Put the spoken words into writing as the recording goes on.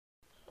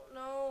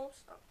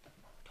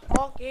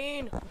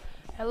talking.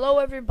 Hello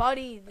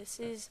everybody, this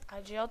is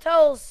IJL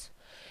TELZ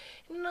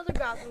in another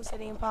Gotham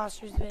City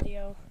Imposters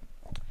video.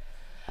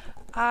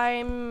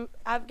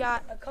 I've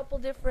got a couple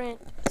different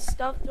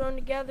stuff thrown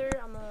together.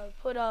 I'm gonna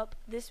put up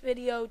this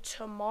video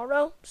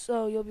tomorrow,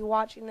 so you'll be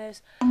watching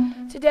this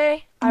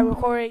today. I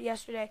recorded it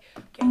yesterday.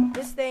 Okay,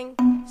 this thing,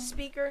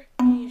 speaker,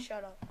 you need to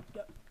shut up.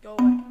 Go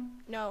away.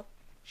 No,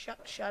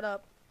 shut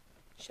up.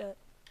 There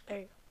you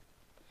go.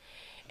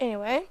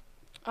 Anyway,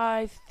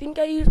 I think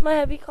I used my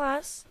heavy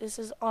class. This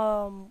is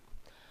on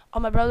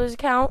my brother's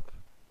account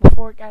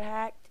before it got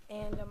hacked,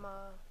 and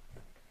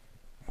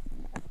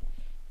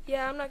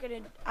yeah,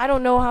 I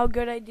don't know how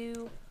good I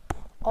do.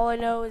 All I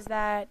know is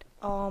that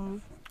I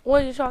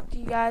wanted to talk to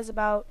you guys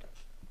about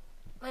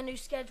my new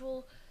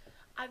schedule.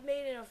 I've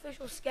made an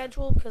official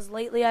schedule because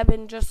lately I've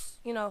been just,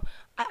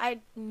 I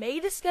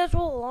made a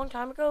schedule a long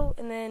time ago,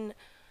 and then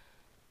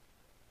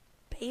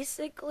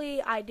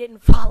basically I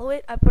didn't follow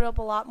it. I put up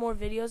a lot more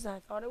videos than I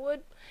thought I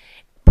would,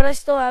 but I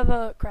still have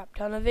a crap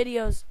ton of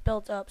videos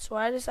built up. So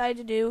what I decided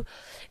to do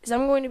is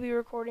I'm going to be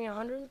recording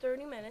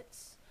 130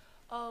 minutes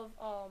of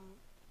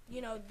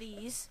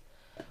these,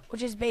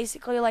 which is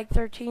basically like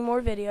 13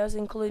 more videos,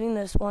 including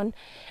this one.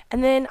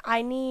 And then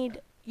I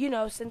need,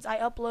 since I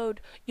upload,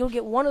 you'll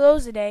get one of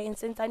those a day, and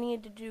since I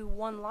need to do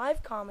one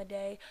live comm a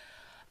day,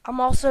 I'm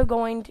also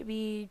going to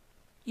be,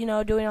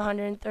 doing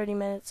 130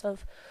 minutes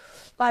of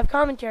live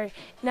commentary.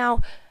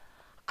 Now,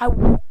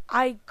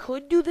 I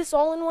could do this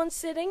all in one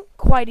sitting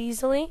quite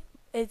easily.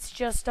 It's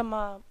just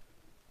my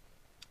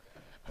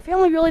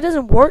family really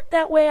doesn't work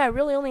that way. I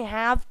really only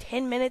have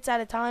 10 minutes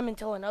at a time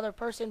until another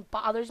person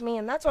bothers me,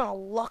 and that's on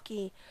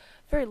a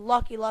very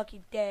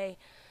lucky day.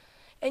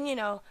 And,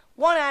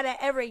 1 out of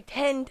every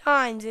 10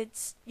 times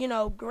it's,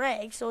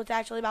 Greg, so it's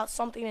actually about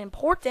something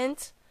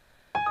important.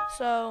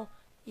 So,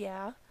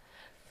 yeah.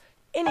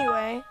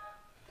 Anyway,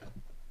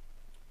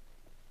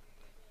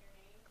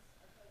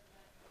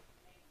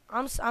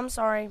 I'm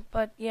sorry,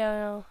 but,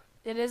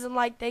 it isn't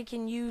like they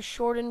can use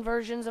shortened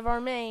versions of our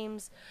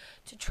names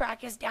to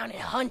track us down and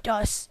hunt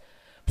us.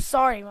 I'm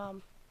sorry,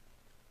 Mom.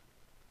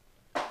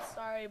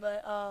 Sorry,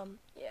 but,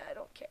 yeah, I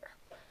don't care.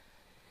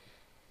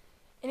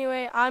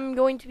 Anyway, I'm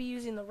going to be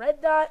using the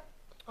red dot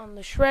on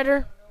the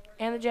shredder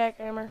and the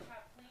jackhammer.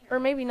 Or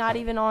maybe not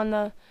even on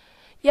the...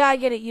 Yeah, I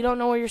get it. You don't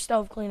know where your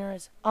stove cleaner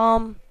is.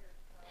 Not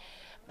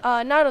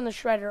on the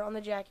shredder, on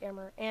the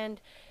jackhammer.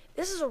 And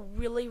this is a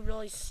really,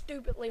 really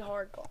stupidly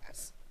hard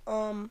class.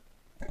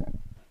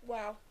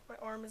 Wow, my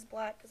arm is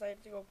black because I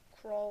had to go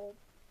crawl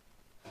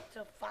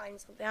to find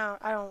something.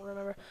 I don't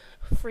remember.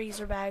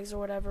 Freezer bags or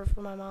whatever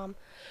for my mom.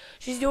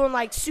 She's doing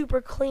like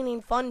super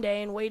cleaning fun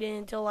day and waiting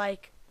until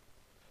like,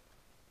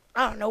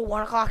 I don't know,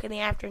 1 o'clock in the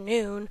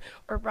afternoon,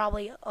 or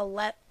probably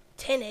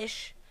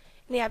 10-ish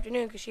in the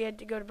afternoon because she had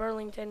to go to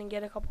Burlington and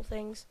get a couple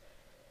things.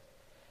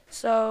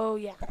 So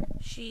yeah,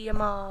 she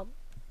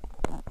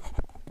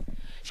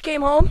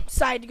came home,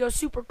 decided to go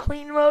super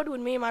clean mode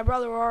when me and my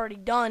brother were already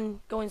done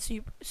going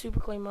super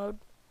clean mode.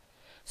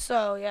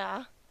 So,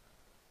 yeah.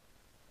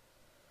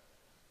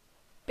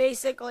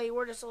 Basically,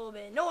 we're just a little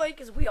bit annoyed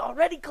because we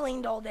already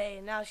cleaned all day.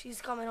 And now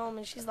she's coming home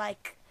and she's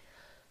like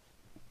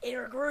in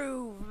her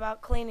groove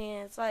about cleaning.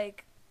 It's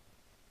like,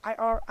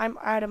 I'm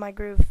out of my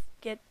groove.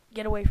 Get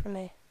away from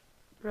me.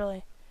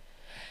 Really.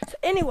 So,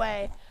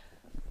 anyway,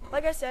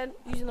 like I said,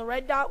 using the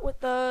red dot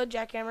with the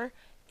jackhammer.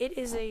 It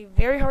is a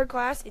very hard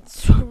class.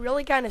 It's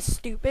really kind of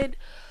stupid,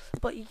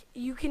 but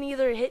you can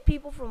either hit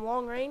people from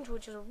long range,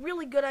 which is a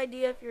really good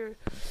idea if you're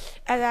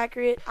as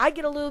accurate. I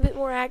get a little bit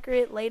more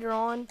accurate later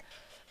on,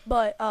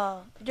 but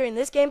during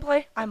this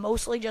gameplay, I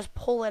mostly just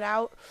pull it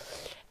out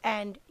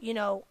and,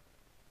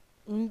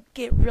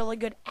 get really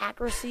good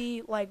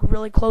accuracy, like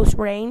really close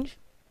range.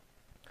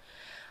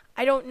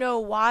 I don't know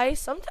why.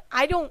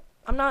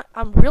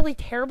 I'm really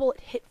terrible at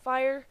hip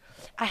fire.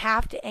 I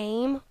have to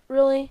aim,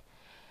 really,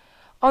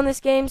 on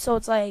this game, so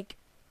it's like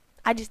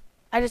I just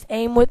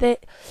aim with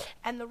it,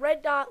 and the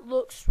red dot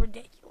looks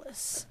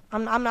ridiculous.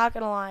 I'm not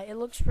gonna lie, it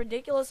looks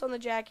ridiculous on the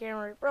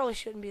jackhammer. It probably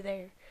shouldn't be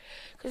there,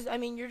 because I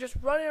mean you're just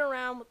running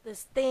around with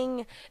this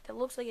thing that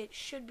looks like it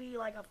should be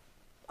like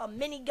a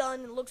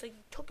minigun. It looks like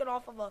you took it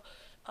off of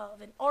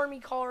an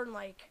army car and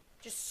like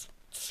just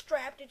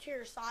strapped it to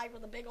your side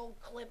with a big old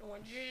clip and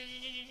went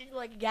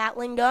like a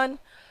Gatling gun,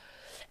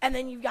 and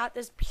then you've got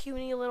this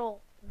puny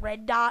little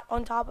red dot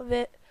on top of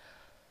it.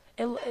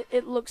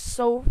 It looks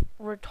so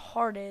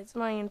retarded. It's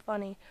not even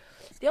funny.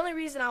 The only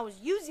reason I was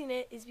using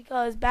it is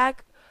because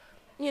back,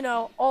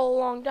 all a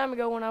long time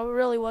ago when I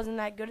really wasn't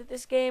that good at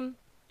this game,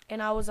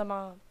 and I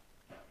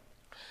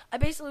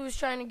basically was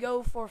trying to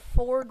go for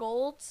 4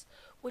 golds,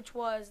 which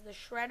was the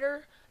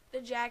shredder, the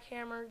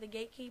jackhammer, the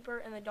gatekeeper,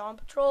 and the dawn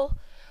patrol.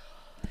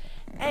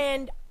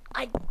 And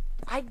I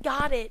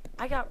got it.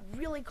 I got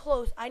really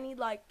close. I need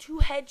like 2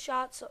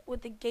 headshots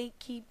with the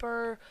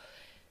gatekeeper,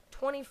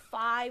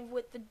 25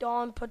 with the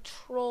Dawn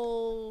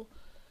Patrol.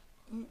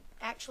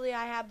 Actually,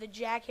 I have the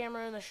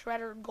jackhammer and the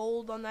shredder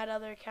gold on that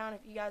other account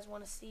if you guys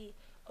want to see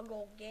a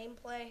gold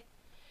gameplay.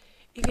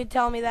 You can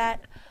tell me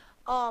that.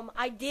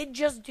 I did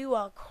just do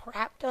a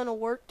crap ton of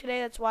work today.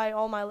 That's why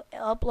all my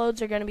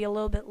uploads are going to be a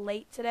little bit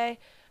late today.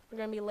 We're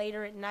going to be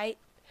later at night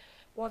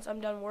once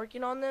I'm done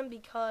working on them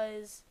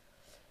because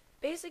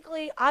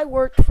basically I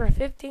worked for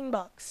 15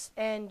 bucks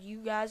and you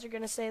guys are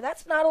going to say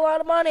that's not a lot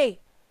of money.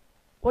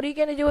 What are you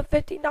going to do with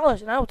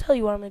 $15? And I will tell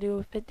you what I'm going to do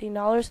with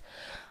 $15.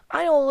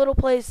 I know a little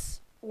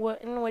place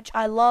in which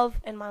I love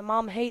and my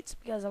mom hates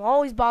because I'm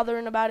always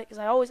bothering about it because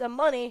I always have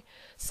money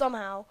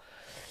somehow.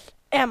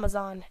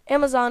 Amazon.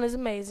 Amazon is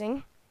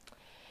amazing.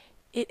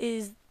 It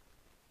is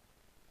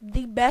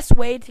the best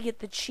way to get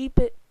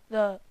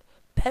the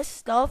best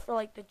stuff for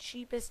like the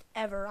cheapest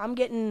ever. I'm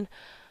getting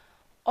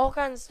all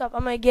kinds of stuff.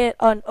 I'm gonna get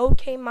an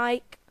OK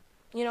mic,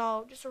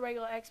 just a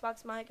regular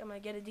Xbox mic. I'm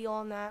gonna get a deal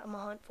on that. I'm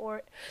gonna hunt for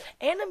it,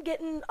 and I'm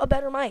getting a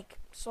better mic.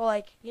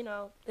 So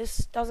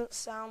this doesn't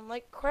sound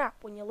like crap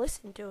when you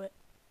listen to it.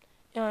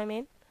 You know what I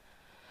mean?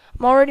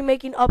 I'm already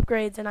making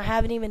upgrades, and I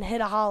haven't even hit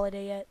a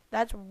holiday yet.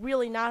 That's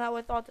really not how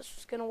I thought this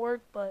was gonna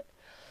work, but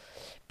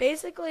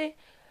basically,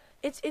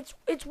 it's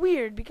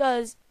weird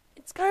because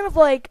it's kind of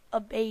like a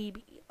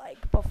baby.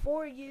 Like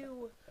before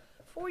you're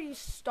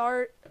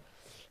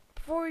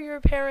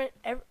a parent,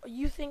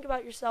 you think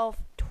about yourself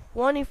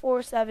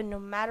 24/7, no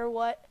matter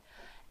what.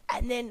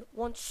 And then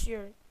once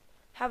you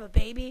have a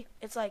baby,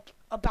 it's like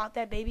about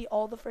that baby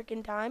all the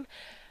freaking time.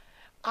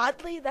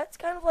 Oddly, that's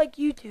kind of like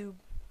YouTube.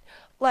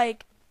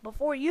 Like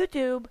before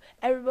YouTube,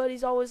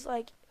 everybody's always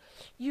like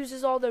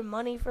uses all their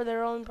money for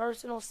their own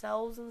personal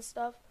selves and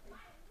stuff.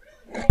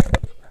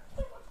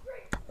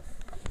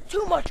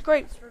 Too much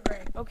grapes for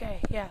Greg.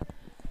 Okay, yeah.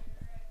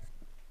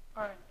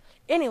 Alright.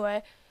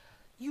 Anyway,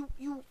 you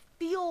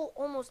feel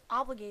almost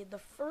obligated. The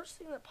first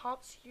thing that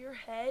pops to your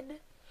head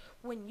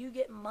when you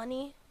get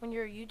money, when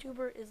you're a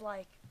YouTuber, is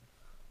like,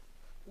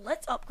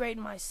 let's upgrade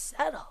my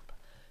setup.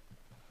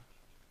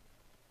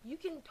 You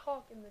can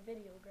talk in the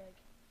video, Greg.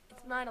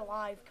 It's not a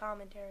live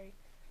commentary.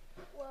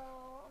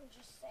 Well, I'm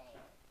just saying,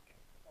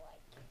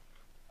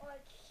 what was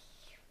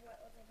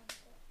I gonna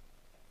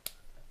say?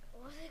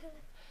 What was I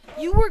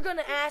gonna? You were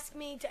gonna ask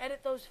me to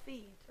edit those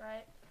feeds,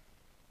 right?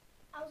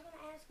 I was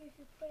gonna ask you if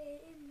you put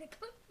it in the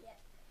clip yet.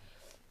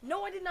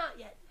 No, I did not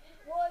yet.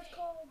 Well, it's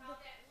called. How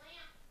that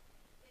lamp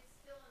is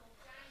still in the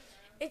dining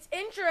room, It's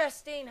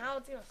interesting how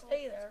it's gonna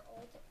stay there.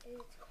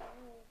 It's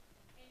called.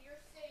 and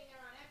you're sitting there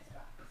on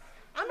Xbox.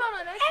 I'm not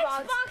on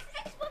Xbox.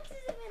 Xbox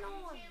isn't even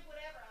on. You can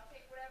whatever. I'll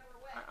take whatever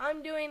away.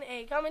 I'm doing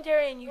a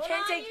commentary, and you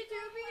can't take. Putting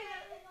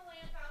the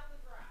lamp out in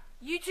the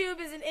garage. YouTube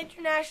is an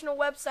international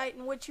website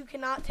in which you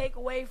cannot take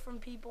away from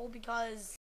people because